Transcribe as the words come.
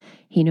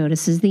He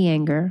notices the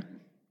anger,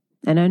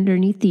 and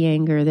underneath the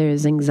anger,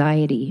 there's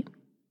anxiety.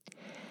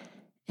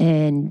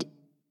 And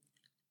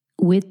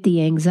with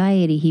the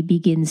anxiety, he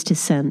begins to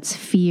sense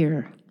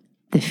fear,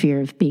 the fear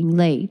of being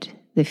late,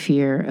 the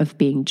fear of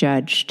being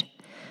judged.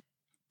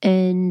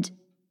 And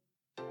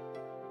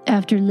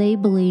after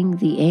labeling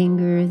the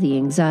anger, the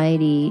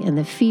anxiety, and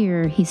the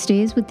fear, he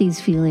stays with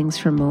these feelings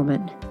for a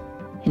moment,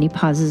 and he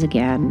pauses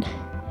again,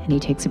 and he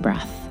takes a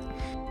breath.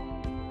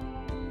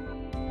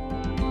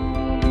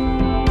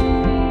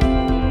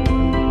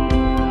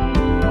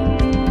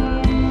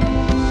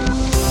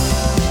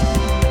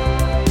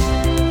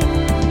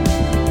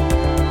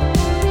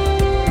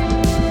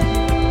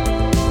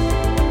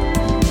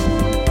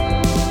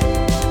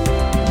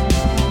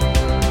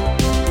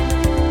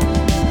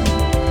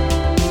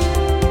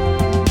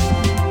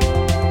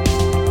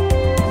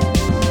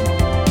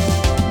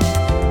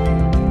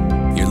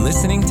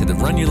 Listening to the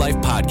Run Your Life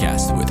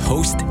podcast with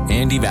host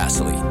Andy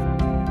Vasily.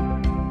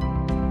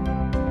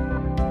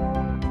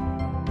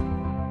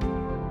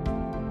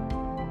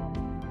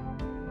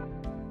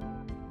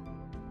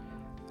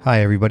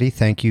 Hi, everybody.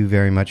 Thank you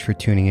very much for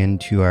tuning in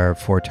to our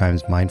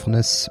 4x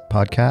Mindfulness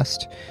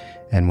podcast.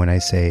 And when I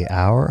say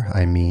our,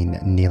 I mean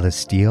Neela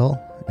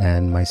Steele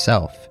and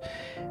myself.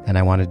 And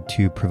I wanted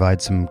to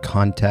provide some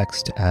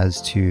context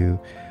as to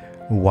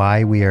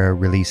why we are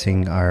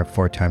releasing our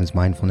 4x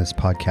Mindfulness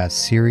podcast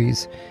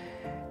series.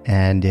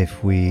 And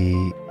if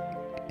we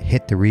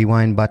hit the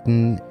rewind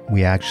button,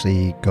 we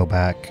actually go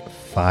back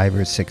 5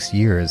 or 6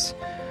 years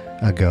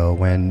ago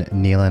when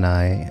Neela and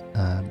I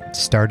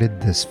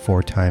started this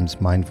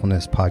 4x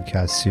Mindfulness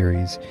podcast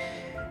series.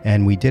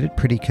 And we did it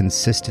pretty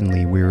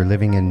consistently. We were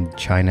living in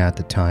China at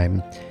the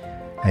time.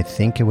 I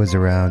think it was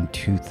around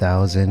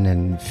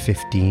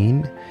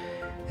 2015.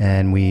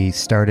 And we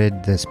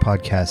started this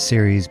podcast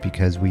series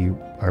because we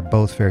are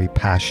both very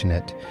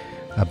passionate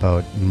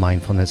about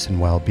mindfulness and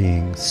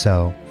well-being.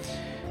 So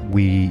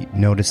we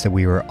noticed that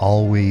we were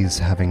always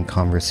having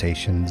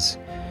conversations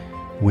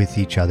with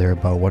each other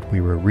about what we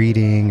were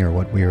reading or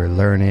what we were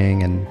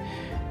learning. And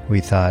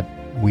we thought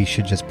we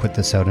should just put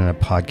this out in a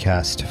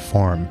podcast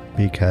form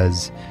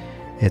because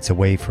it's a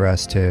way for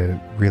us to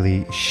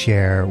really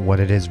share what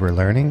it is we're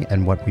learning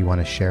and what we want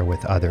to share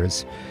with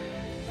others.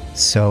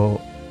 So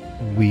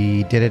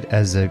we did it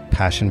as a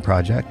passion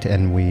project,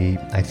 and we,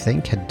 I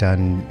think, had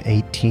done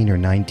 18 or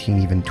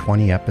 19, even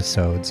 20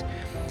 episodes.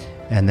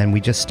 And then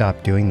we just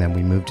stopped doing them.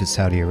 We moved to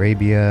Saudi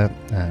Arabia.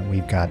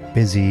 We got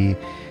busy,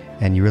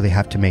 and you really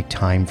have to make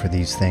time for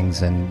these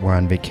things. And we're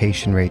on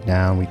vacation right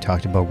now. We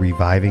talked about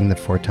reviving the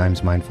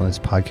 4x Mindfulness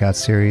podcast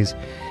series.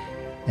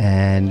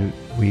 And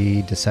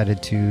we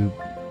decided to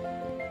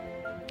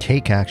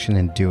take action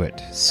and do it.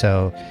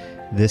 So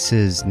this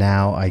is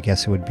now, I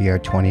guess it would be our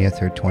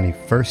 20th or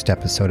 21st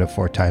episode of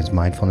 4x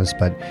Mindfulness,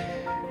 but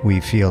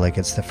we feel like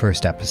it's the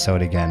first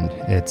episode again.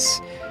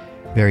 It's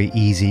very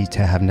easy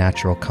to have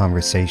natural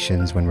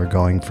conversations when we're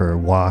going for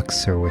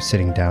walks or we're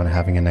sitting down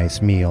having a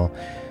nice meal.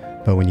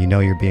 But when you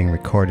know you're being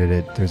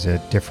recorded, there's a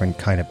different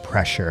kind of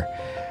pressure.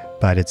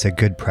 But it's a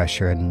good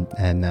pressure,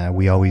 and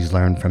we always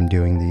learn from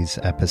doing these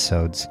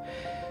episodes.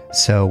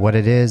 So what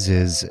it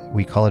is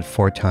we call it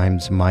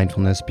 4x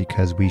Mindfulness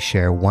because we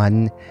share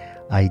one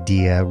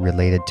idea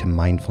related to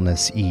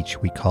mindfulness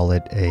each. We call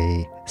it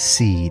a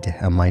seed,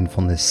 a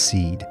mindfulness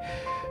seed.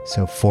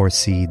 So 4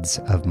 seeds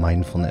of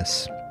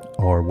mindfulness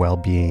or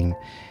well-being,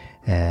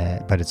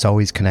 but it's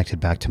always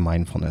connected back to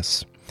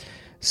mindfulness.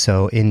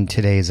 So in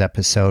today's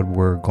episode,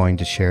 we're going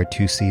to share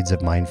 2 seeds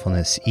of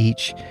mindfulness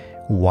each,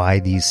 why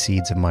these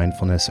seeds of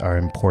mindfulness are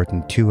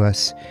important to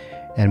us.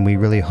 And we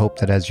really hope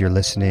that as you're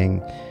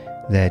listening,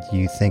 that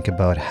you think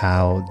about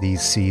how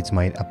these seeds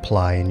might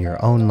apply in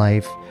your own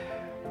life,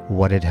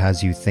 what it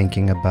has you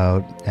thinking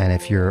about, and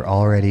if you're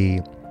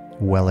already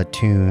well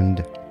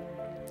attuned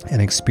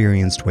and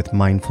experienced with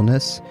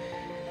mindfulness,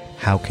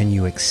 how can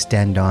you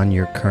extend on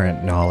your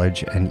current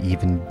knowledge and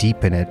even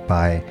deepen it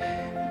by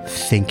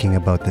thinking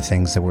about the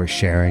things that we're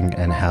sharing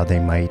and how they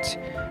might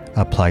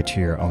apply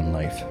to your own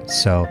life.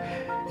 So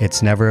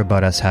it's never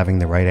about us having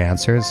the right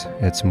answers.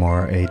 It's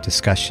more a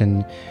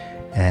discussion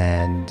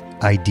and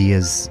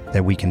ideas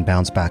that we can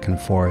bounce back and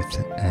forth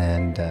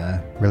and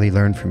really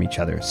learn from each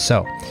other.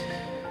 So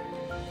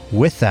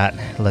with that,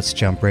 let's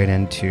jump right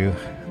into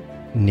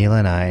Neela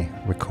and I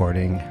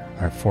recording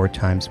our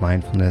 4x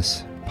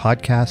Mindfulness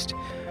podcast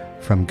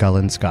from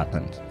Gullin,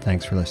 Scotland.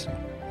 Thanks for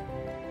listening.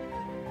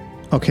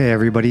 Okay,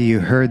 everybody, you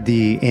heard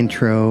the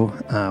intro,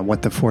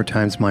 what the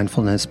 4x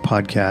Mindfulness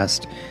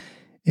podcast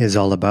is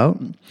all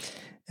about.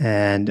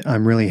 And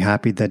I'm really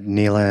happy that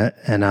Neela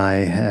and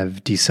I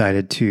have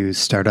decided to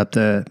start up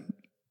the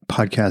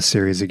podcast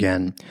series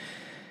again.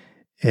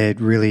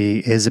 It really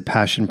is a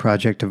passion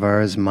project of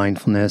ours,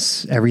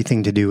 mindfulness,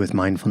 everything to do with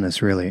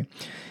mindfulness, really.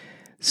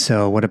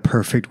 So what a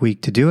perfect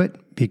week to do it,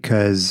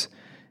 because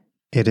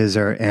it is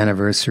our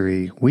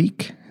anniversary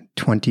week.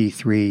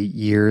 23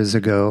 years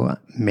ago,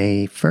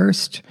 May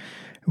 1st,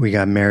 we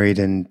got married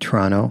in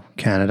Toronto,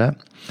 Canada,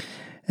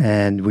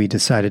 and we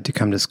decided to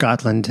come to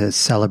Scotland to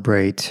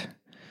celebrate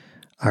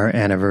our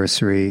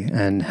anniversary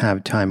and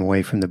have time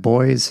away from the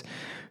boys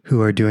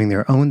who are doing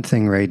their own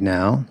thing right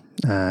now.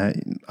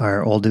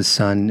 Our oldest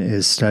son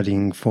is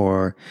studying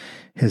for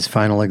his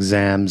final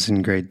exams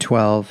in grade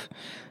 12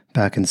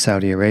 back in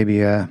Saudi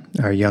Arabia.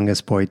 Our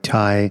youngest boy,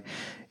 Ty,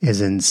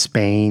 is in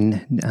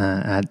Spain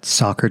at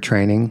soccer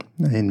training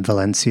in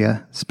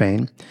Valencia,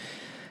 Spain.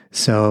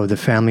 So the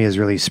family is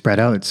really spread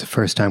out. It's the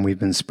first time we've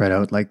been spread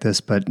out like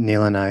this, but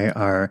Neil and I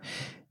are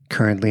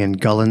currently in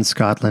Gullin,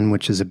 Scotland,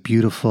 which is a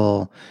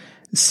beautiful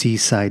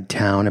seaside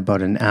town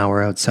about an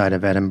hour outside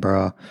of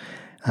Edinburgh.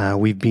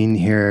 We've been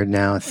here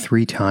now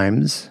 3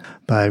 times,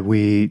 but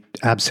we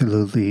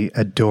absolutely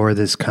adore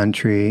this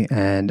country,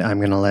 and I'm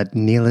going to let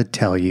Neela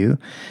tell you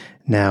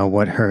now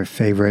what her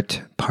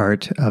favorite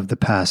part of the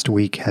past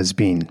week has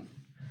been.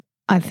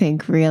 I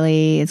think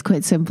really it's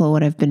quite simple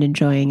what I've been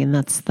enjoying, and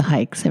that's the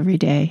hikes every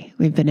day.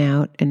 We've been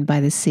out and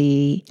by the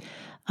sea.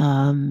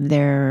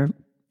 There are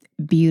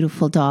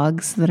beautiful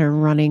dogs that are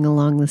running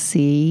along the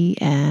sea,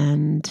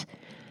 and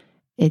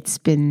it's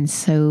been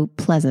so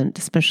pleasant,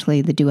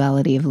 especially the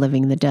duality of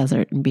living in the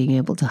desert and being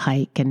able to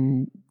hike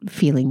and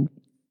feeling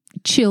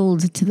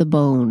chilled to the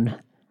bone.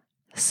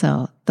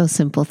 So those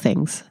simple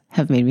things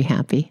have made me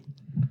happy.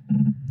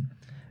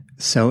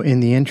 So in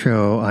the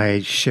intro,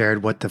 I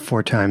shared what the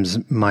 4 Times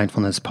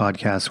Mindfulness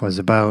podcast was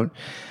about.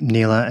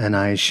 Neela and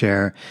I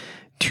share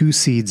 2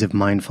 seeds of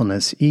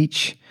mindfulness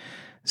each.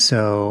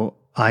 So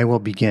I will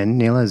begin.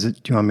 Neela, do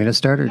you want me to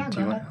start? Or yeah, do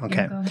you want? Okay.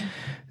 Yeah, go ahead.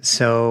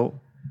 So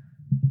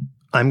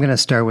I'm going to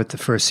start with the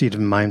first seed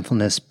of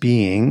mindfulness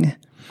being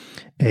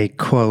a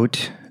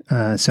quote.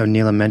 So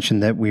Neela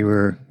mentioned that we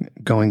were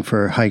going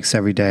for hikes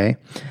every day.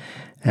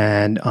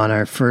 And on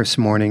our first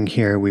morning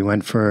here, we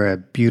went for a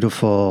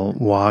beautiful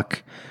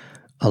walk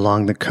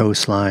along the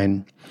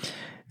coastline,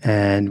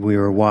 and we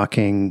were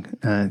walking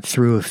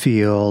through a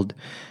field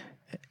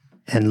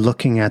and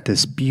looking at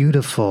this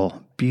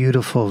beautiful,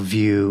 beautiful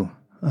view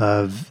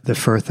of the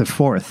Firth of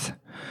Forth,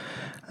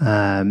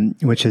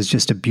 which is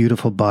just a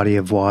beautiful body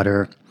of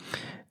water.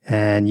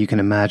 And you can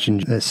imagine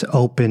this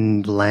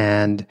open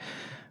land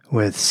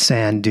with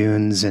sand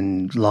dunes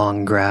and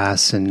long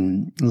grass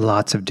and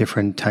lots of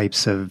different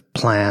types of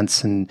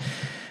plants. And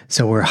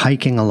so we're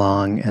hiking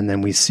along, and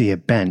then we see a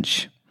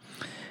bench.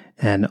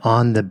 And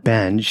on the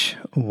bench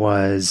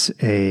was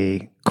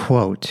a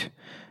quote.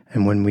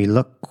 And when we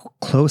looked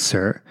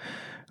closer,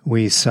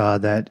 we saw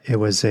that it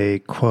was a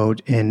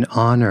quote in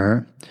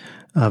honor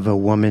of a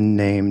woman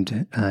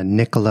named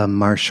Nicola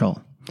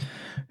Marshall,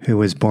 who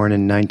was born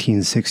in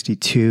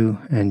 1962,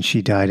 and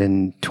she died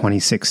in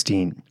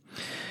 2016.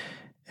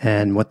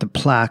 And what the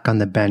plaque on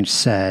the bench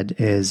said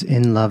is,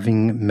 "In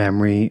loving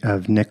memory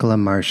of Nicola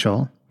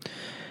Marshall."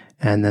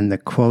 And then the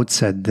quote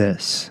said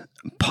this: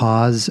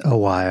 "Pause a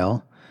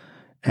while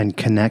and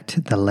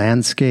connect the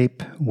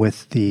landscape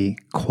with the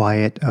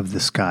quiet of the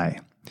sky."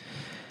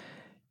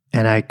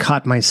 And I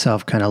caught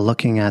myself kind of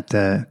looking at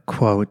the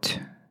quote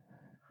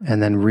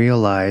and then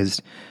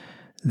realized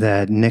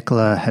that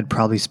Nicola had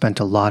probably spent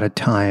a lot of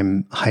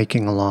time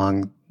hiking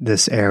along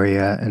this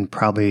area and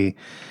probably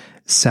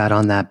sat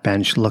on that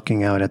bench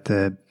looking out at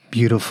the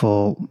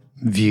beautiful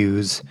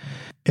views.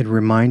 It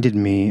reminded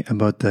me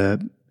about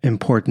the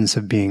importance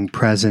of being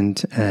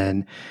present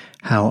and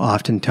how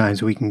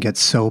oftentimes we can get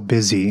so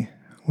busy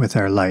with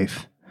our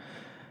life,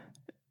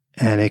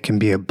 and it can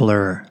be a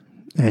blur,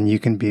 and you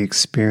can be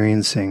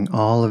experiencing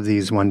all of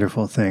these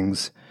wonderful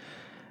things,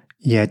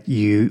 yet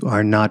you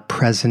are not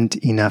present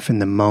enough in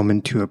the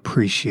moment to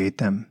appreciate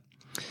them.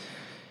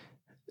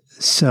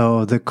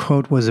 So the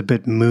quote was a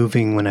bit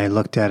moving when I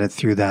looked at it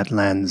through that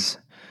lens,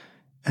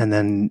 and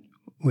then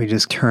we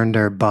just turned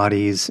our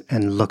bodies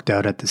and looked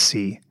out at the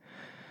sea,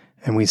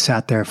 and we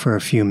sat there for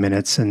a few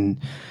minutes, and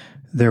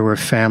there were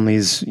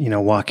families,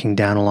 walking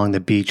down along the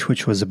beach,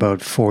 which was about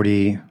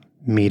 50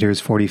 meters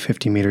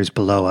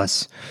below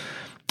us.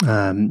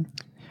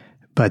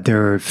 But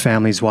there were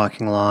families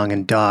walking along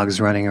and dogs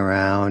running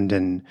around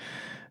and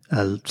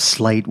a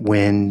slight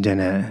wind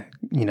and a,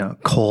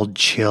 cold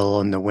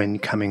chill and the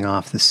wind coming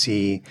off the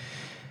sea.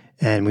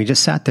 And we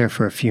just sat there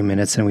for a few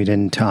minutes and we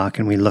didn't talk,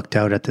 and we looked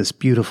out at this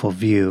beautiful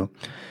view.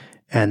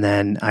 And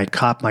then I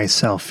caught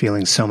myself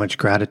feeling so much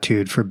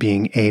gratitude for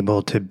being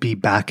able to be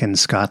back in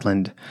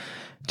Scotland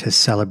to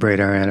celebrate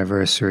our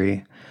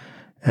anniversary,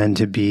 and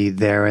to be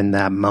there in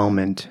that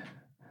moment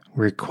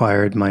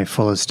required my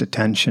fullest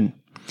attention.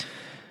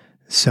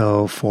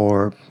 So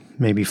for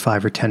maybe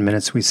 5 or 10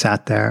 minutes, we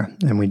sat there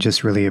and we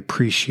just really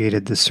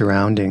appreciated the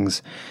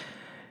surroundings.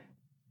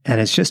 And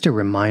it's just a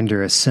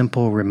reminder, a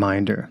simple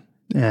reminder.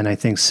 And I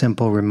think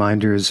simple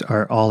reminders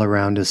are all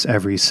around us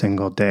every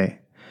single day.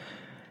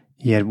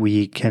 Yet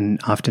we can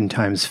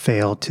oftentimes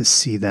fail to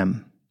see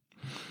them.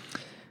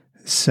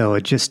 So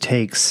it just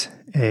takes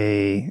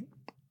a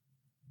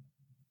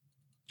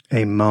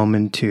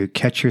moment to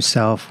catch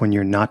yourself when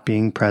you're not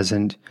being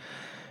present,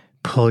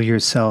 pull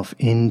yourself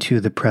into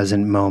the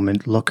present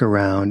moment, look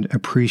around,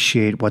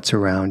 appreciate what's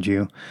around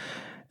you,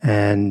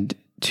 and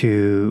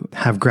to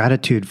have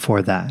gratitude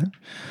for that.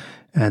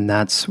 And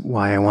that's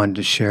why I wanted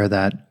to share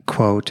that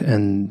quote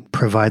and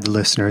provide the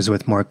listeners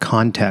with more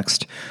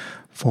context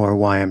for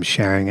why I'm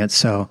sharing it.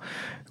 So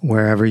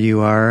wherever you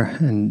are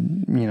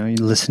and, you're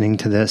listening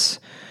to this,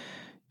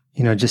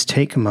 just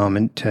take a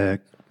moment to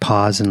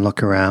pause and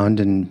look around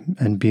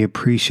and be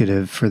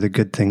appreciative for the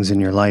good things in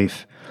your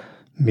life,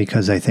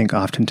 because I think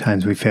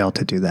oftentimes we fail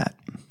to do that.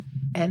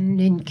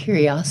 And in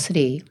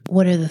curiosity,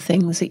 what are the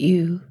things that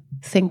you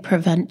think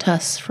prevent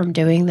us from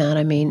doing that?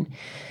 I mean,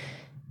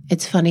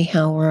 it's funny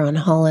how we're on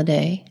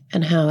holiday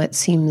and how it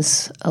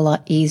seems a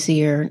lot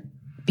easier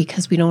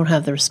because we don't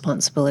have the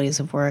responsibilities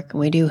of work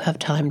and we do have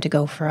time to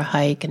go for a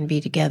hike and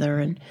be together.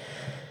 And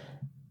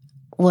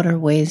what are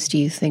ways do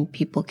you think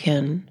people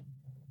can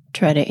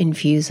try to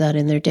infuse that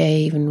in their day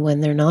even when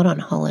they're not on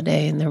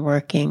holiday and they're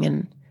working?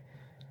 And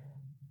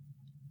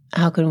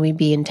how can we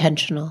be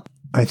intentional?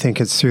 I think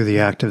it's through the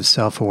act of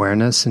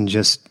self-awareness, and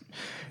just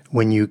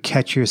when you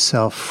catch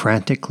yourself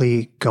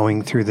frantically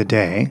going through the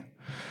day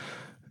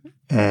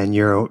and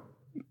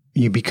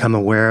you become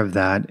aware of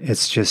that,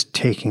 it's just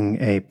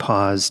taking a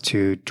pause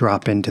to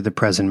drop into the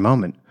present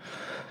moment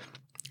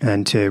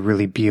and to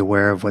really be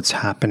aware of what's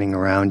happening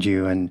around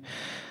you. And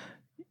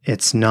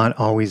it's not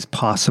always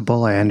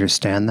possible, I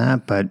understand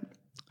that, but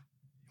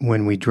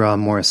when we draw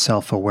more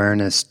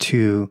self-awareness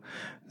to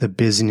the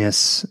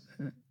busyness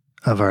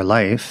of our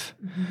life,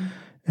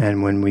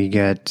 and when we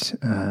get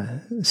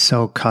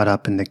so caught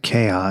up in the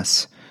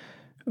chaos,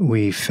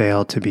 we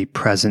fail to be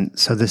present.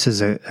 So this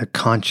is a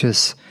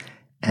conscious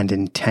and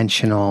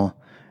intentional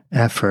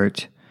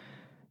effort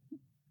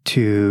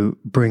to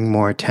bring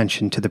more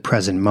attention to the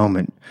present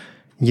moment.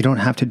 You don't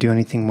have to do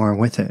anything more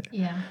with it.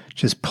 Yeah.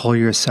 Just pull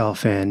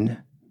yourself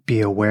in,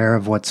 be aware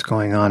of what's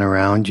going on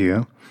around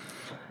you,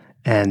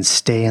 and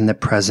stay in the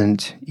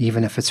present,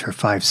 even if it's for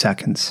 5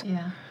 seconds.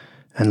 Yeah.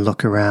 And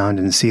look around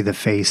and see the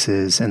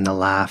faces and the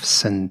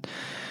laughs and,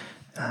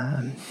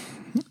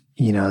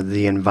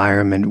 the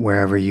environment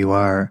wherever you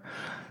are.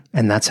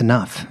 And that's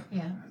enough.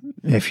 Yeah.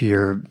 If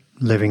you're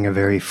living a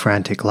very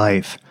frantic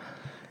life.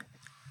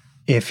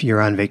 If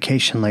you're on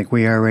vacation like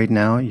we are right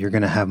now, you're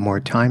going to have more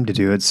time to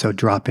do it. So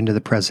drop into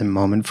the present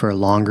moment for a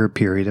longer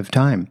period of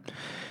time.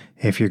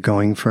 If you're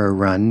going for a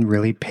run,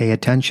 really pay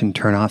attention.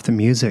 Turn off the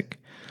music.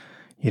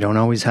 You don't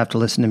always have to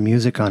listen to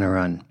music on a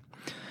run.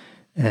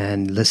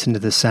 And listen to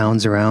the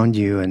sounds around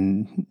you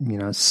and,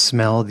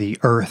 smell the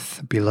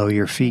earth below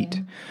your feet,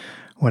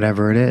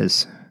 whatever it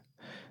is.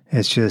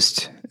 It's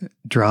just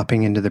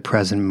dropping into the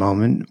present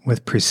moment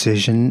with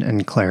precision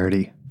and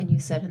clarity. And you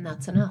said, and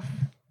that's enough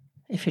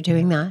if you're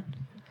doing that.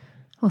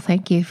 Well,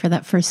 thank you for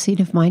that first seed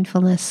of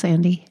mindfulness,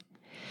 Sandy.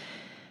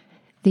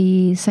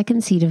 The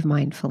second seed of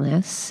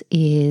mindfulness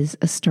is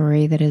a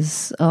story that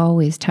has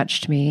always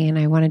touched me, and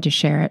I wanted to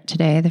share it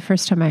today. The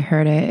first time I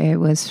heard it, it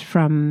was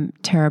from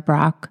Tara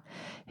Brach,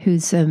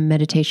 who's a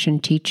meditation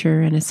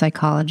teacher and a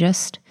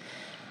psychologist.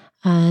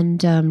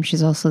 And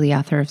she's also the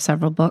author of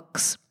several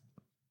books.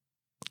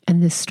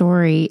 And this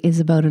story is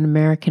about an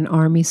American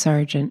Army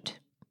sergeant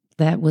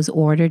that was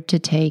ordered to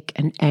take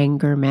an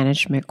anger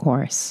management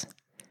course.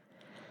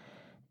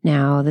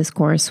 Now, this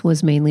course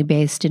was mainly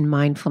based in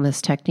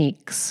mindfulness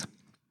techniques.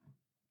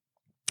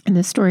 And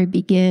the story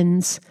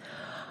begins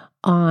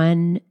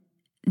on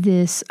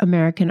this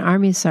American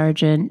Army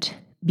sergeant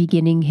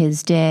beginning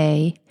his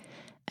day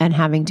and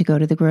having to go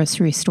to the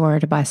grocery store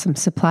to buy some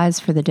supplies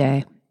for the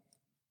day.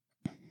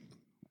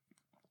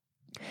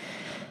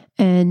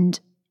 And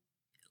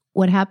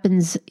what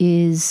happens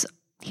is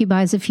he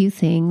buys a few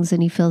things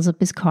and he fills up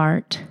his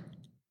cart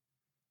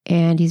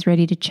and he's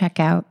ready to check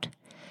out.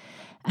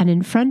 And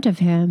in front of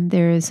him,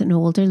 there is an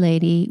older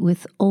lady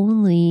with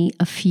only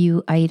a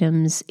few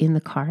items in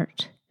the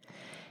cart.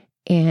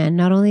 And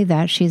not only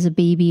that, she has a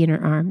baby in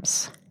her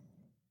arms.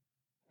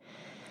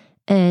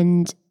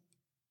 And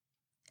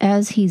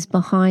as he's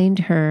behind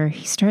her,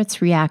 he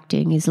starts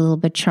reacting. He's a little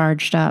bit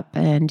charged up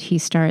and he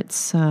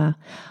starts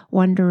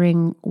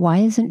wondering, why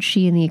isn't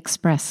she in the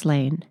express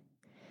lane?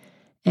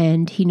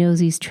 And he knows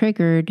he's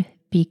triggered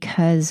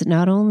because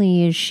not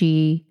only is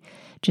she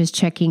just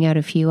checking out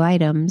a few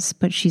items,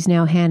 but she's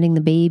now handing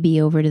the baby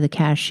over to the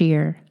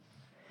cashier.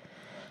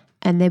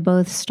 And they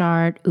both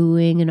start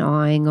oohing and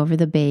awing over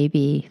the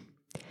baby.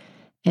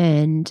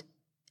 And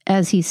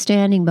as he's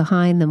standing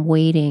behind them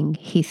waiting,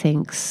 he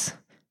thinks,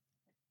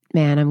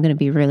 man, I'm going to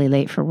be really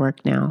late for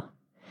work now.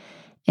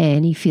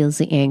 And he feels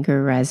the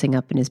anger rising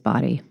up in his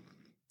body.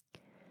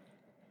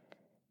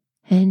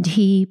 And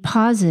he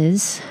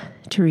pauses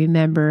to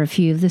remember a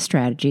few of the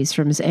strategies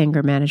from his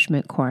anger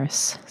management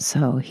course.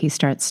 So he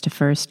starts to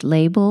first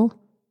label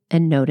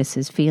and notice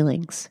his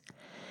feelings.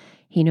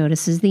 He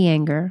notices the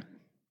anger,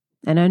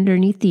 and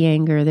underneath the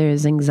anger,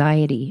 there's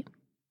anxiety.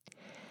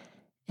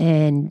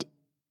 And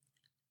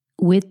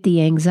with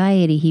the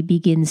anxiety, he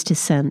begins to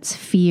sense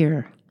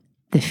fear,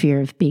 the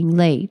fear of being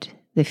late,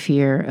 the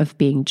fear of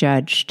being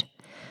judged.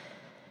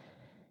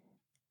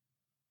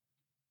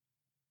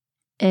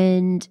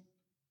 And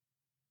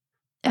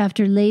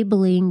after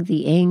labeling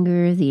the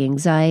anger, the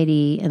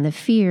anxiety, and the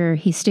fear,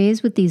 he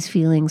stays with these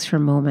feelings for a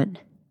moment.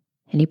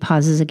 And he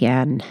pauses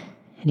again,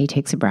 and he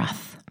takes a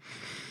breath.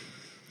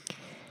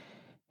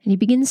 And he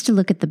begins to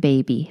look at the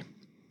baby.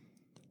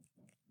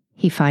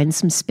 He finds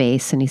some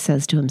space and he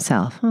says to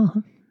himself,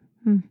 oh,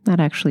 that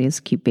actually is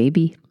a cute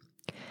baby.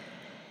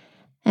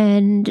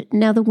 And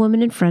now the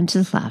woman in front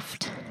is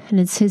left, and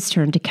it's his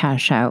turn to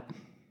cash out.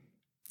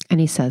 And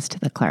he says to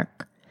the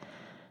clerk,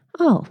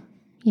 oh,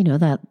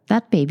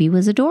 that baby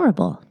was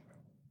adorable.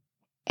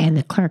 And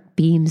the clerk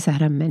beams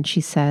at him and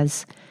she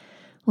says,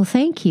 well,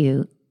 thank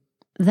you.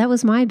 That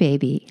was my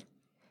baby.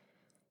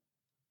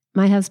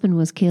 My husband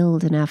was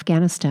killed in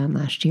Afghanistan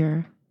last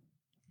year,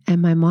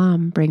 and my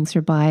mom brings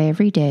her by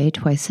every day,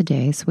 twice a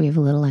day, so we have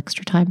a little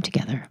extra time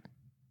together.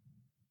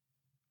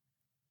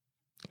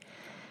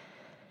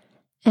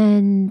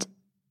 And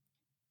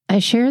I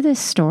share this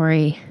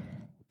story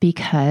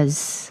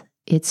because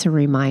it's a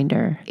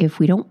reminder. If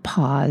we don't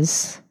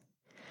pause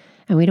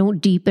and we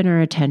don't deepen our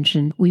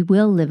attention, we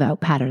will live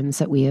out patterns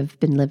that we have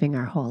been living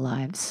our whole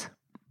lives.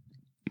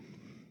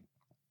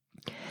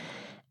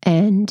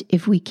 And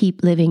if we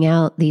keep living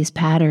out these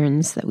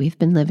patterns that we've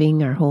been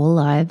living our whole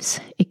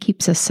lives, it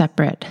keeps us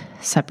separate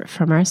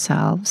from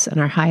ourselves and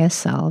our highest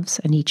selves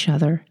and each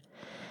other.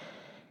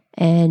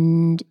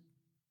 And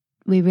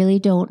we really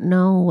don't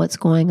know what's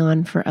going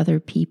on for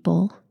other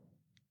people.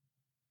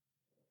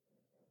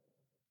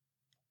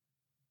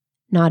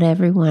 Not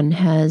everyone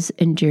has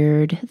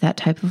endured that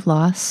type of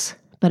loss,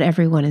 but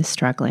everyone is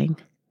struggling.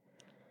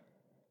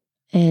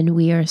 And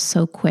we are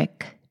so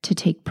quick to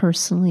take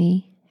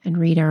personally and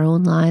read our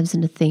own lives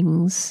into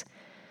things.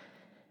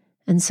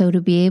 And so to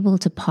be able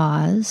to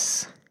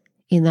pause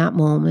in that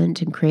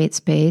moment and create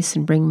space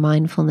and bring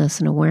mindfulness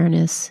and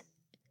awareness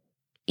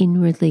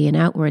inwardly and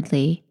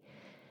outwardly,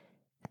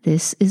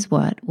 this is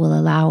what will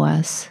allow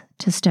us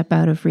to step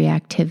out of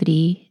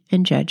reactivity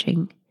and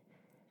judging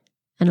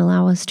and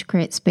allow us to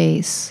create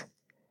space,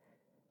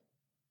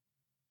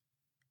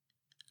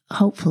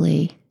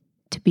 hopefully,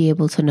 to be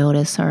able to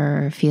notice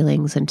our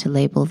feelings and to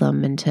label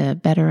them and to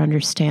better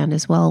understand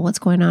as well what's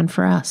going on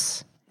for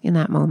us in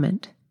that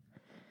moment.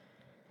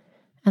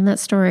 And that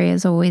story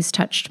has always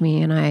touched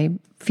me, and I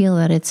feel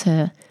that it's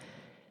a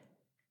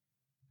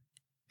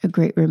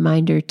great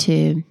reminder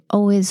to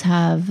always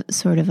have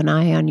sort of an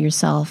eye on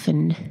yourself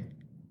and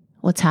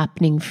what's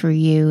happening for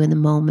you in the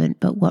moment,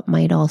 but what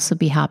might also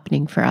be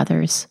happening for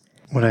others.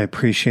 What I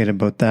appreciate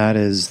about that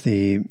is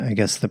the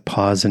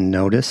pause and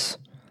notice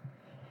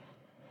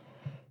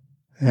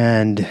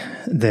and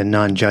the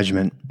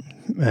non-judgment.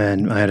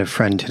 And I had a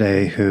friend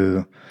today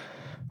who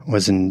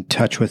was in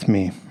touch with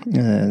me,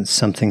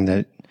 something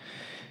that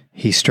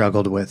he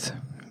struggled with.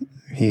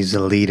 He's a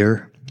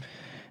leader.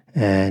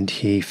 And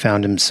he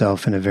found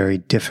himself in a very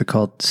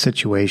difficult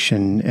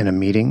situation in a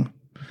meeting.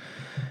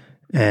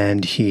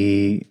 And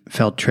he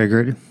felt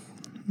triggered.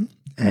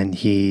 And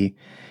he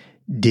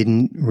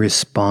didn't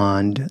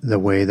respond the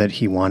way that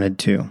he wanted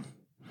to.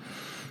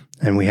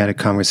 And we had a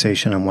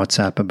conversation on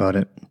WhatsApp about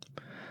it.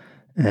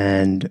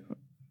 And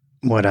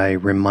what I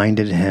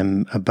reminded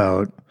him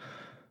about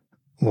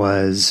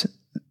was,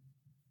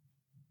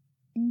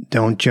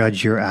 don't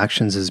judge your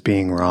actions as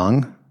being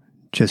wrong.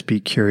 Just be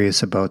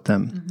curious about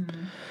them. Mm-hmm.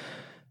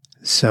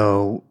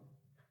 So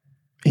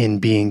in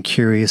being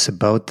curious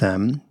about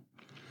them,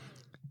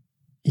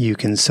 you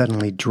can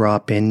suddenly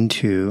drop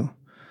into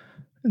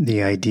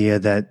the idea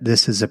that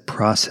this is a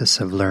process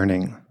of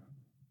learning,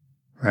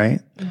 right?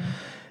 Mm-hmm.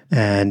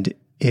 And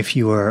if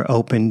you are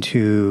open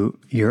to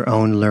your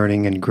own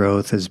learning and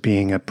growth as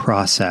being a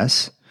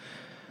process,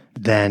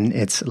 then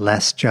it's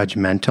less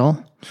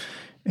judgmental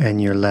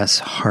and you're less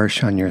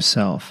harsh on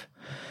yourself.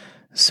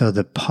 So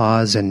the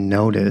pause and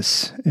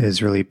notice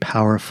is really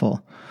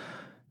powerful.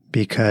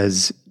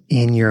 Because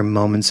in your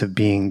moments of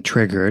being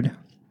triggered,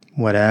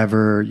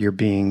 whatever you're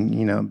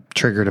being,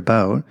 triggered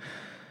about,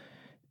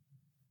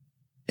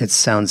 it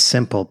sounds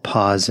simple,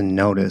 pause and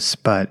notice,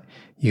 but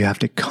you have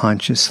to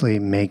consciously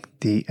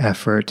make the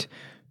effort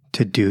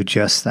to do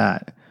just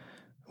that,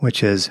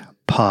 which is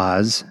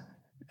pause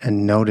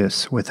and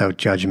notice without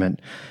judgment.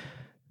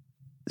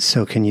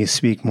 So can you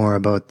speak more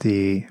about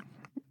the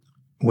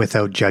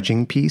without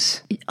judging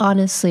piece?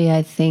 Honestly,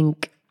 I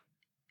think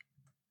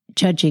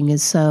judging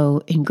is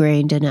so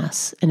ingrained in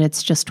us, and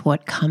it's just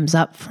what comes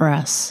up for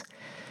us,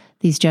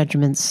 these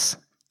judgments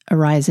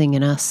arising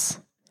in us.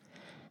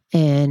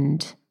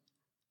 And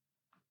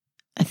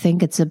I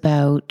think it's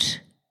about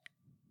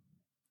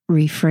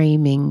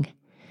reframing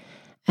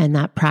and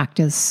that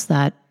practice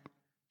that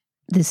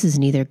this is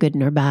neither good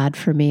nor bad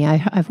for me.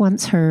 I've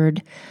once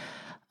heard,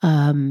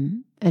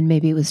 and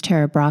maybe it was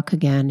Tara Brach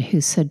again, who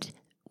said,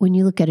 when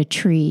you look at a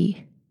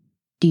tree,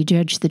 do you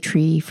judge the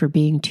tree for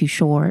being too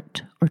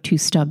short or too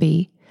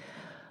stubby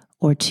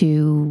or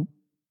too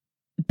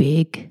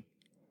big?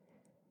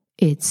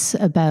 It's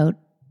about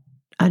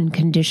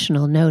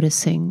unconditional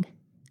noticing.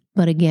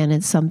 But again,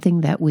 it's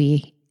something that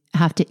we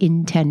have to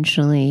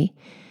intentionally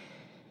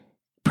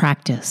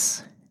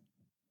practice.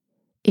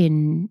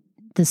 In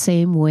the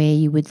same way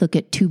you would look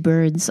at two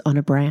birds on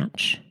a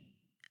branch.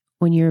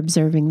 When you're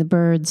observing the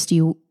birds, do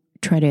you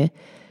try to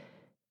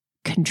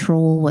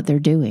control what they're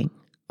doing?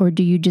 Or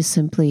do you just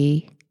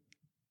simply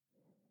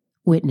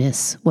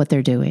witness what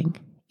they're doing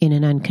in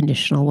an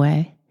unconditional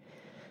way?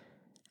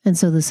 And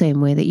so the same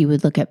way that you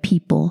would look at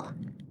people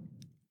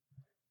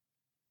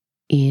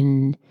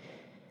and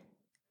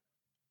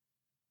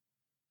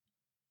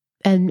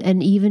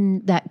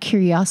even that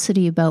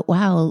curiosity about,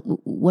 wow,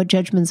 what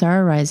judgments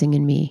are arising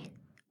in me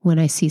when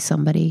I see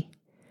somebody,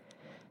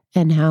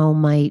 and how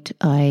might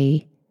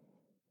I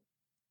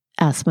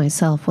ask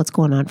myself what's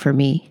going on for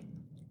me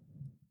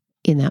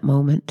in that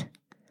moment.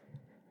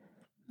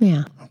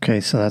 Yeah.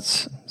 Okay, so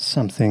that's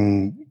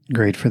something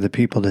great for the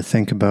people to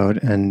think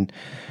about, and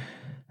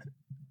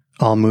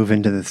I'll move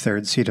into the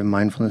third seed of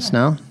mindfulness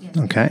now. Yes,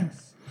 okay.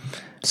 Yes.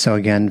 So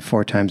again,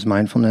 4 times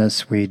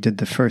mindfulness. We did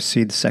the first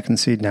seed, the second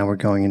seed. Now we're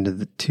going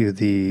into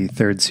the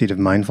third seed of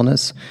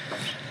mindfulness.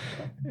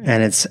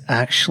 And it's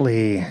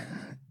actually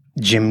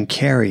Jim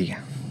Carrey,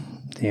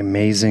 the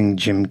amazing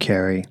Jim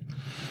Carrey.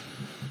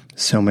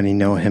 So many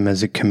know him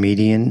as a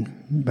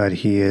comedian, but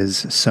he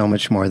is so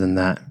much more than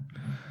that.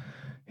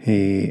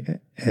 He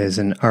is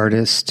an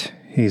artist.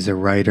 He's a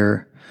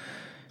writer.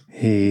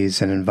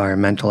 He's an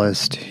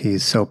environmentalist.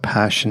 He's so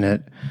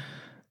passionate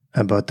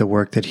about the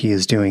work that he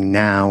is doing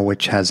now,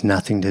 which has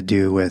nothing to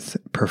do with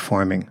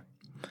performing.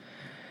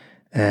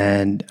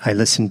 And I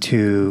listened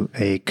to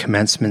a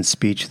commencement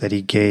speech that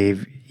he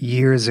gave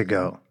years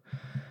ago,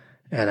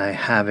 and I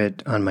have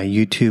it on my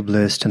YouTube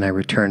list, and I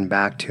return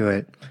back to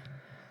it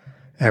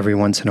every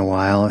once in a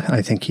while.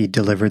 I think he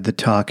delivered the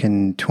talk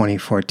in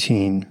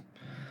 2014.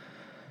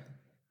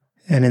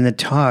 And in the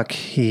talk,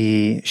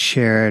 he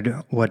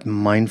shared what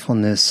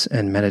mindfulness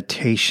and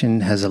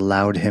meditation has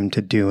allowed him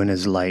to do in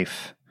his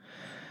life.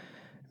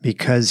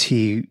 Because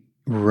he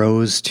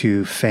rose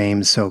to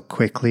fame so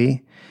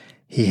quickly,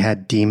 he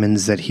had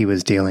demons that he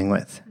was dealing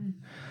with.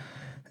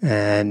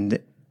 And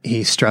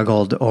he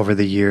struggled over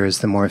the years.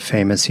 The more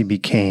famous he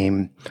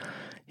became,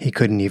 he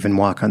couldn't even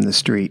walk on the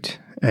street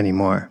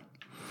anymore.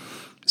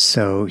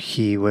 So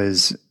he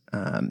was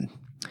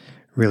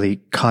really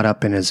caught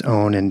up in his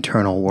own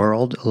internal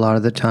world a lot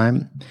of the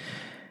time.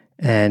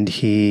 And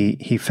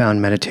he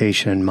found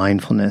meditation and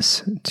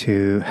mindfulness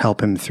to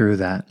help him through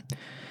that.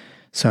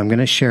 So I'm going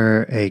to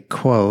share a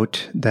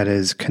quote that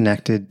is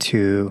connected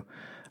to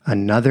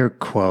another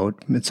quote.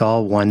 It's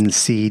all one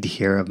seed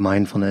here of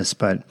mindfulness,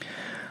 but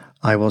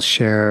I will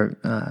share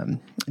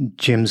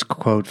Jim's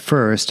quote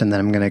first, and then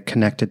I'm going to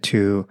connect it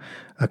to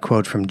a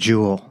quote from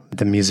Jewel,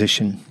 the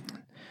musician.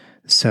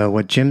 So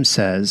what Jim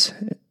says,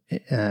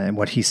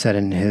 what he said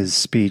in his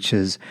speech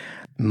is,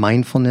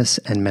 mindfulness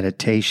and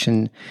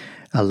meditation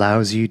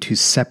allows you to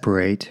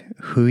separate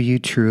who you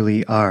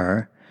truly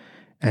are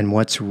and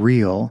what's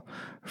real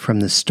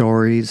from the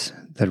stories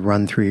that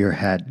run through your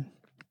head.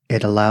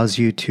 It allows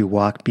you to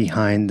walk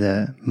behind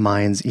the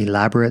mind's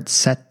elaborate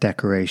set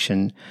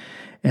decoration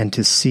and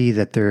to see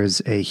that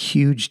there's a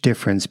huge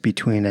difference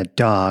between a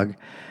dog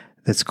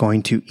that's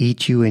going to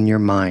eat you in your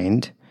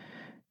mind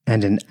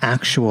and an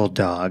actual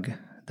dog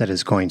that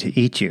is going to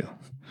eat you.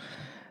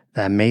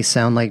 That may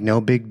sound like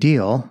no big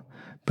deal,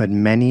 but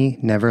many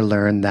never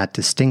learn that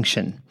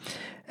distinction,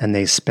 and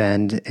they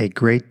spend a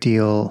great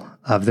deal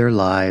of their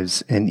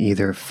lives in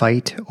either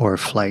fight or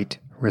flight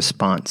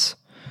response.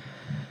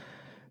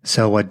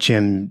 So what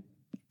Jim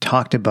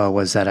talked about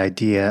was that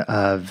idea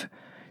of,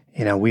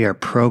 we are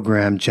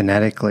programmed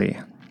genetically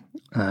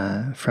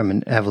from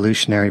an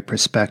evolutionary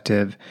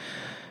perspective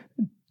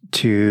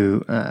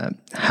to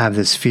have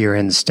this fear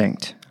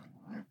instinct.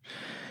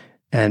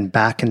 And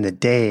back in the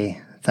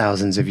day,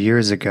 thousands of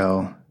years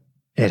ago,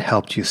 it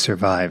helped you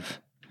survive.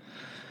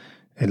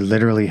 It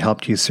literally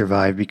helped you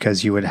survive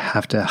because you would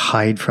have to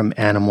hide from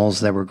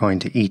animals that were going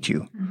to eat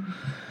you. Mm-hmm.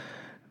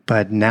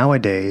 But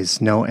nowadays,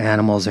 no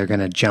animals are going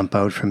to jump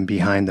out from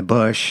behind the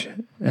bush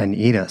and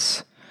eat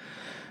us.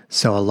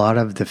 So a lot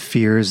of the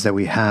fears that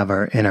we have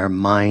are in our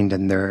mind,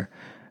 and they're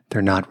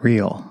not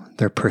real.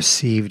 They're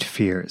perceived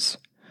fears.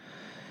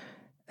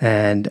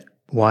 And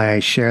why I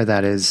share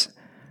that is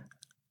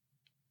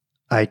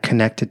I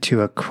connected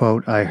to a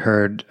quote I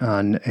heard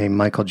on a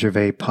Michael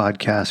Gervais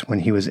podcast when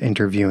he was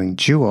interviewing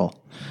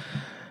Jewel,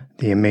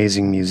 the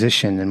amazing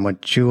musician. And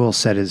what Jewel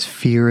said is,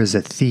 fear is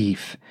a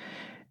thief,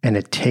 and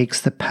it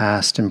takes the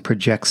past and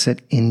projects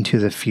it into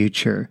the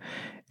future,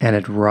 and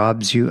it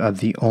robs you of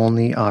the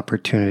only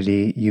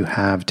opportunity you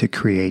have to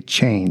create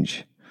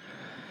change.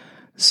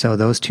 So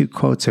those two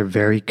quotes are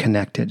very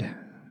connected,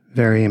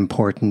 very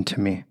important to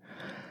me.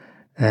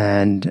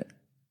 And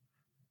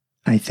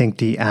I think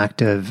the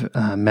act of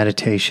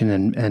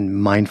meditation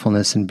and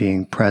mindfulness and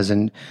being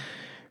present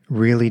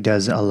really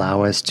does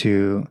allow us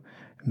to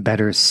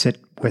better sit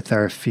with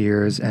our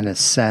fears and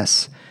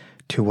assess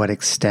to what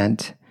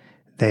extent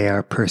they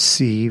are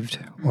perceived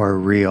or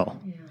real.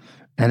 Yeah.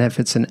 And if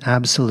it's an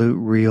absolute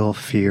real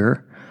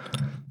fear,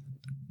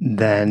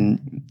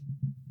 then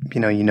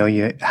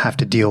you have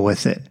to deal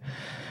with it.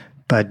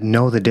 But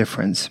know the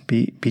difference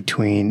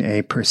between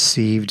a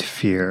perceived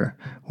fear,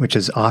 which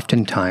is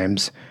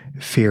oftentimes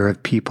fear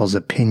of people's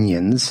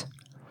opinions,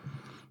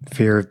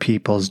 fear of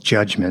people's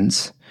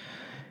judgments,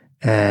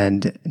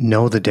 and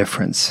know the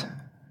difference.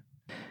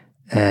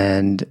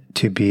 and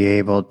to be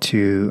able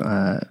to,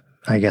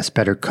 I guess,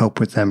 better cope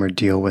with them or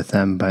deal with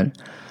them. But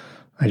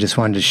I just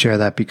wanted to share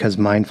that because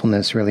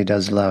mindfulness really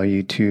does allow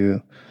you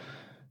to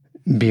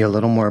be a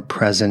little more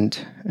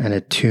present and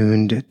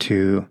attuned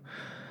to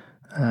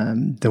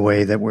the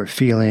way that we're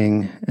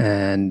feeling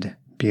and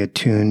be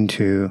attuned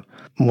to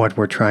what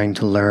we're trying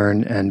to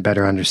learn and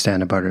better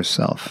understand about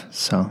ourselves.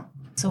 So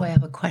I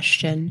have a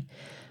question,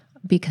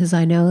 because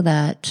I know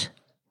that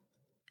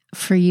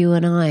for you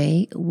and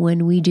I,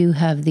 when we do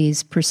have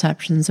these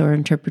perceptions or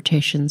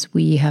interpretations,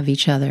 we have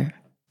each other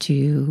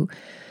to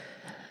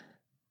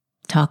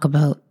talk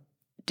about,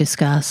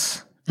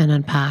 discuss, and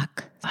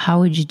unpack. How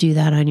would you do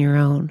that on your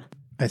own?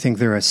 I think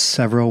there are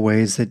several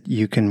ways that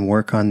you can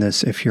work on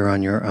this if you're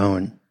on your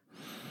own.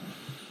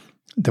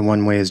 The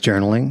one way is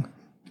journaling.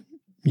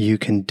 You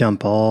can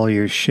dump all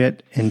your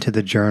shit into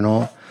the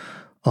journal,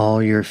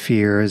 all your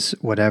fears,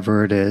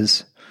 whatever it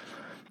is,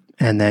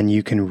 and then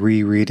you can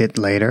reread it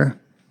later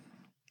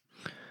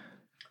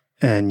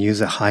and use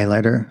a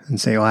highlighter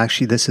and say, oh,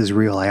 actually, this is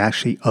real. I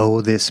actually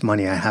owe this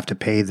money. I have to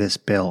pay this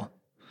bill.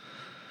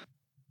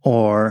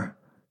 Or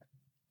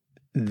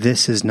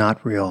this is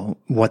not real.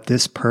 What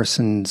this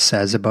person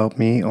says about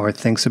me or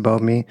thinks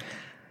about me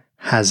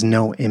has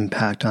no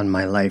impact on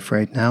my life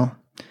right now.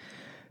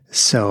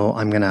 So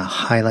I'm going to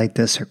highlight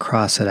this or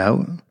cross it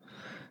out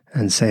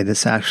and say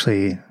this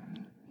actually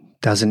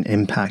doesn't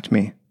impact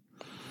me.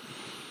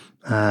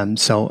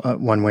 So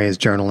one way is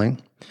journaling.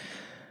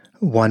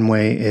 One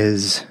way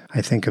is,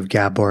 I think of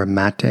Gabor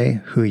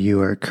Mate, who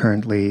you are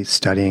currently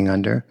studying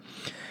under,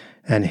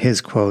 and his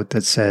quote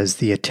that says,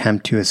 the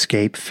attempt to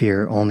escape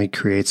fear only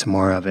creates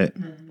more of it.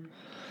 Mm-hmm.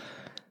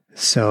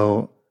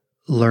 So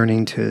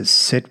learning to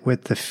sit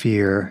with the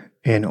fear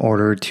in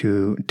order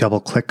to double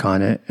click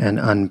on it and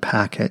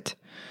unpack it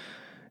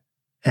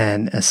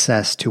and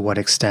assess to what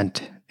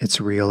extent it's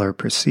real or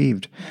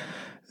perceived.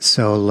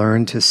 So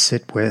learn to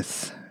sit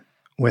with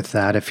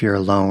that if you're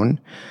alone.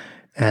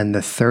 And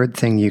the third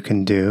thing you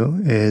can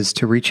do is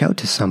to reach out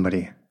to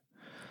somebody.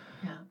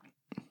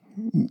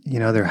 You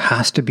know, there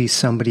has to be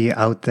somebody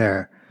out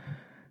there.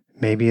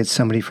 Maybe it's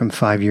somebody from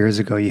 5 years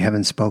ago you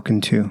haven't spoken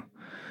to,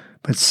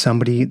 but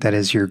somebody that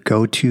is your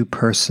go-to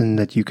person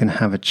that you can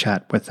have a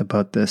chat with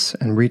about this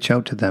and reach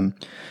out to them.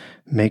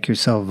 Make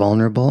yourself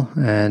vulnerable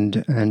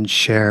and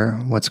share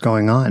what's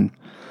going on.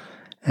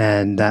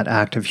 And that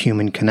act of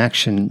human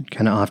connection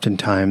can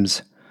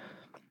oftentimes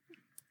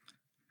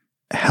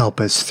help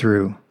us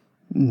through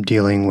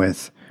dealing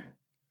with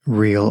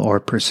real or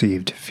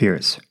perceived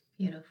fears.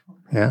 Beautiful.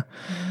 Yeah?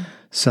 Mm-hmm.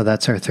 So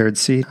that's our third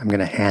seed. I'm going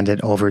to hand it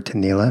over to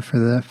Neela for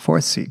the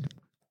fourth seed.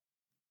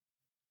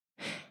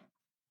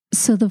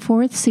 So the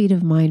fourth seed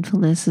of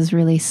mindfulness is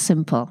really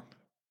simple.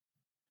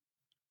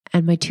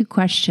 And my two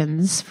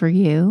questions for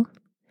you: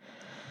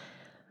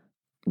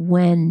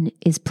 when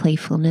is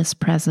playfulness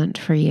present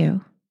for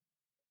you?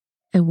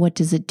 And what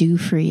does it do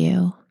for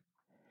you?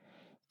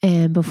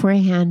 And before I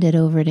hand it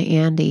over to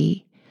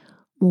Andy,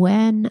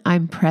 when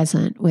I'm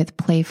present with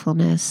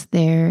playfulness,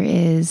 there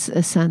is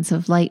a sense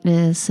of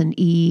lightness and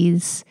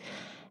ease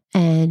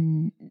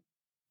and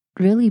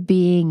really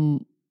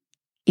being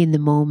in the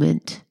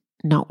moment,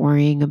 not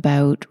worrying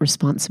about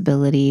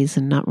responsibilities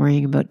and not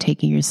worrying about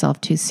taking yourself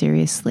too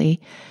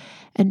seriously.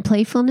 And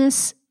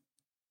playfulness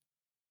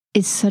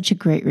is such a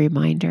great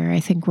reminder. I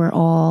think we're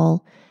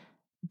all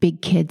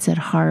big kids at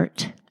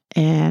heart.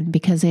 And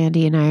because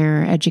Andy and I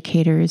are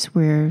educators,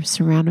 we're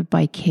surrounded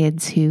by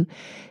kids who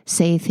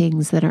say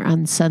things that are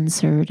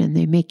uncensored and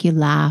they make you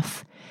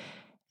laugh.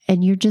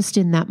 And you're just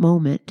in that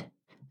moment.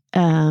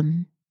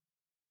 And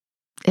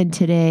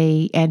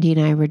today, Andy and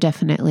I were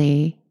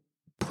definitely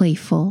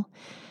playful.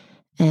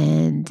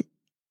 And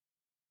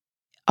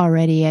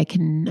already I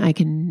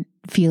can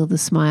feel the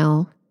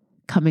smile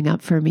coming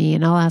up for me.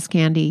 And I'll ask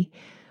Andy,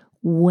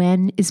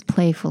 when is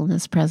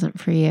playfulness present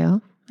for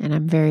you? And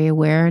I'm very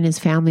aware, and his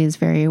family is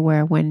very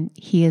aware when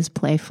he is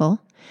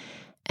playful.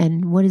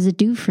 And what does it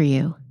do for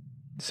you?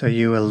 So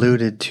you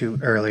alluded to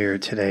earlier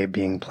today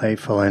being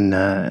playful,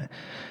 and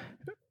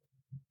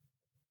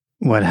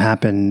what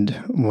happened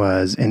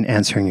was, in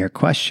answering your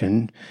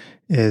question,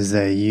 is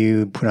that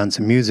you put on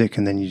some music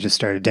and then you just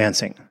started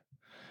dancing.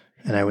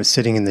 And I was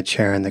sitting in the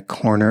chair in the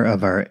corner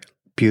of our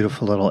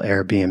beautiful little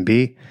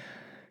Airbnb,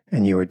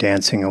 and you were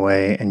dancing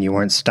away and you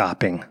weren't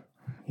stopping.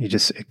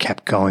 It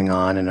kept going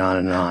on and on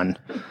and on.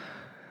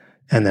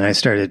 And then I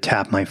started to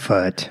tap my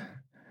foot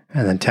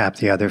and then tap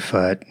the other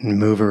foot and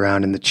move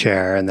around in the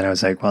chair. And then I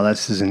was like, well,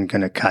 this isn't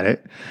going to cut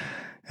it.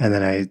 And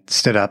then I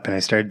stood up and I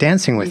started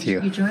dancing with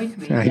you. You joined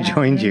me. I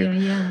joined you.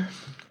 Yeah.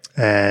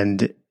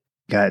 And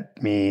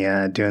got me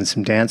doing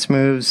some dance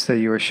moves that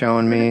you were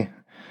showing me.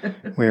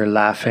 We were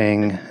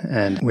laughing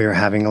and we were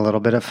having a little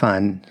bit of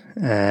fun.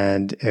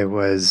 And it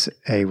was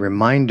a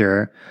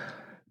reminder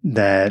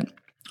that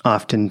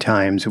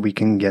oftentimes we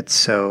can get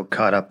so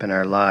caught up in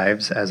our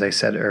lives, as I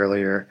said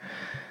earlier,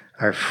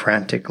 our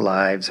frantic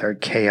lives, our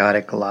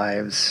chaotic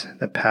lives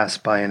that pass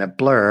by in a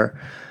blur,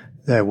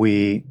 that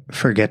we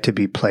forget to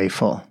be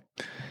playful.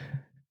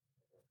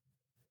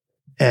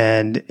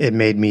 And it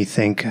made me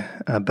think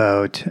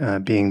about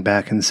being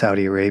back in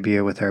Saudi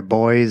Arabia with our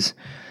boys,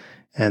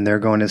 and they're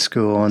going to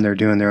school and they're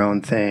doing their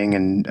own thing.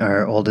 And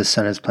our oldest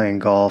son is playing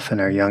golf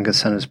and our youngest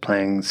son is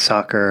playing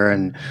soccer.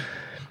 And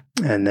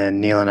then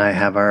Neil and I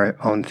have our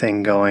own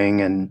thing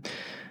going. And,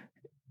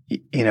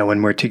 you know,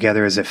 when we're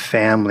together as a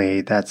family,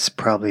 that's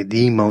probably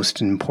the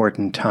most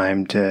important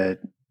time to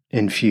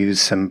infuse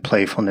some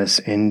playfulness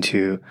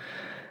into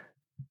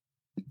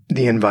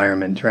the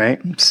environment,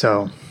 right?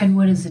 So, and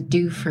what does it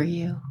do for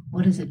you?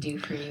 What does it do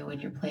for you when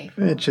you're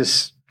playful? It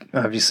just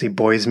obviously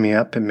buoys me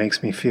up. It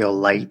makes me feel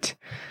light,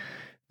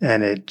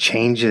 and it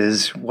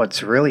changes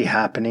what's really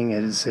happening.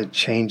 It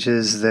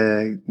changes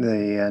the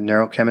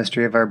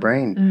neurochemistry of our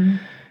brain. Mm-hmm.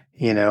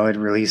 You know, it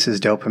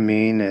releases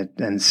dopamine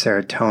and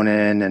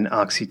serotonin and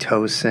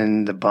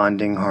oxytocin, the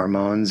bonding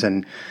hormones,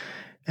 and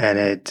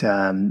it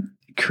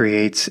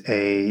creates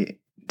a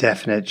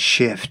definite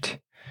shift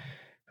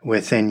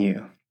within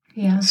you.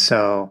 Yeah.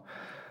 So,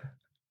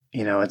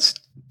 you know,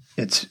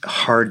 it's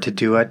hard to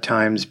do at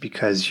times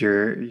because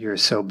you're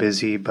so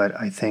busy, but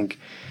I think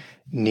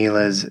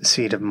Neela's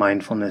seed of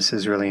mindfulness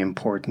is really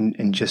important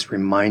in just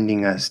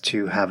reminding us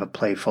to have a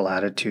playful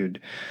attitude.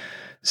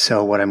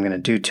 So what I'm going to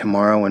do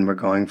tomorrow when we're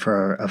going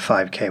for a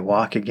 5K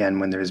walk again,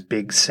 when there's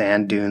big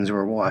sand dunes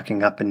we're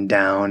walking up and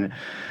down,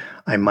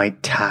 I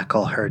might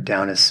tackle her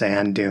down a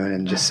sand dune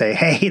and just say,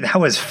 hey, that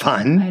was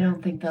fun. I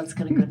don't think that's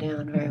going to go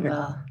down very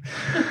well.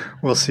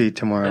 We'll see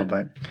tomorrow,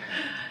 but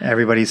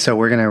everybody, so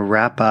we're going to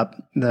wrap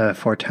up the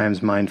 4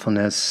 times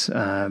mindfulness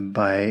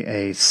by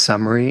a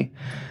summary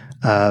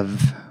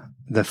of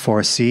the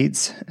 4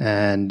 seeds,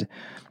 and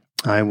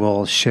I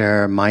will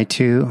share my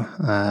 2.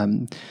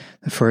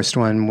 The first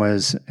one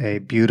was a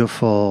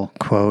beautiful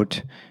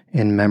quote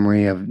in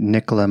memory of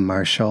Nicola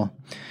Marshall.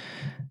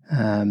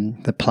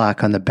 The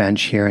plaque on the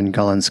bench here in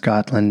Gullin,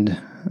 Scotland,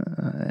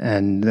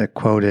 and the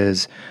quote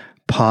is,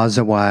 "Pause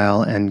a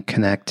while and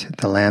connect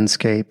the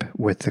landscape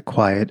with the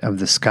quiet of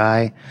the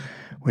sky,"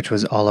 which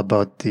was all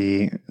about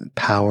the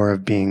power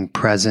of being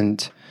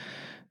present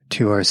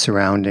to our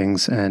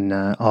surroundings and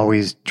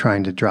always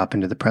trying to drop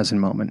into the present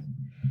moment.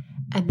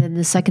 And then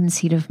the second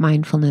seed of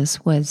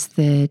mindfulness was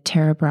the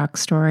Tara Brach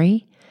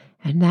story,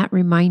 and that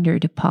reminder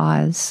to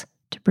pause,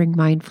 to bring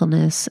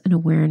mindfulness and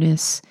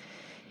awareness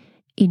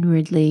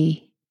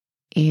inwardly,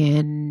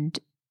 and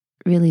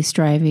really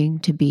striving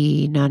to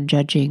be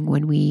non-judging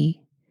when we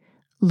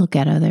look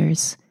at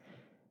others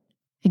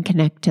and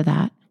connect to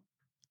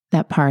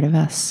that part of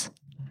us.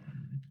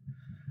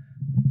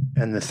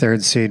 And the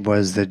third seed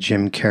was the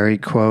Jim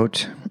Carrey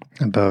quote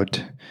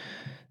about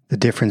the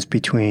difference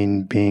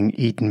between being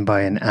eaten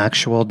by an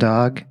actual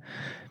dog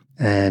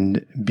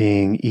and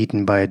being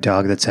eaten by a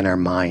dog that's in our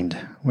mind,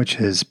 which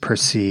is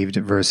perceived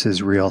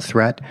versus real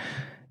threat,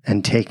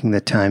 and taking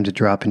the time to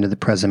drop into the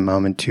present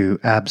moment to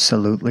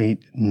absolutely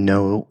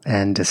know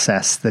and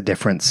assess the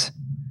difference.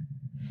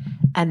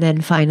 And then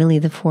finally,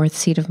 the 4th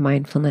seed of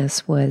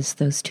mindfulness was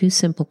those 2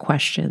 simple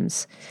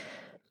questions.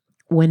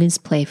 When is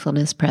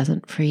playfulness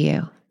present for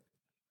you?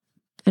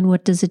 And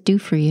what does it do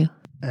for you?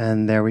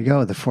 And there we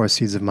go, the 4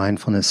 seeds of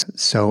mindfulness.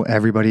 So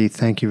everybody,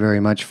 thank you very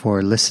much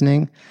for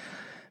listening.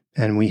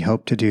 And we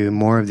hope to do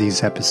more of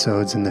these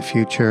episodes in the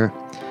future.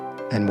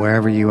 And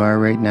wherever you are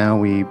right now,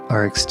 we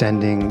are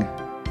extending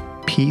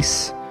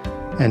peace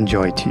and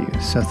joy to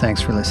you. So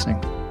thanks for listening.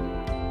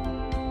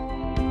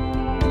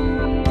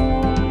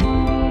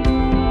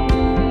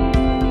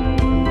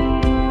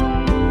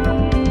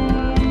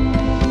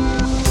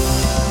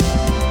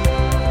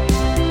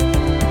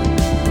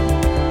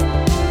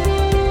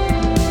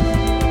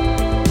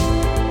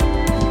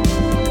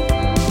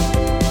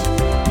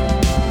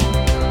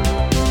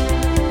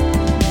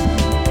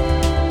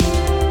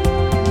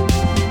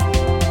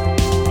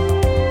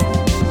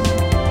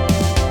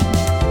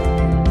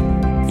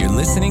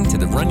 Listening to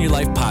the Run Your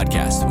Life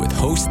podcast with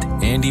host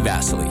Andy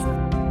Vasily.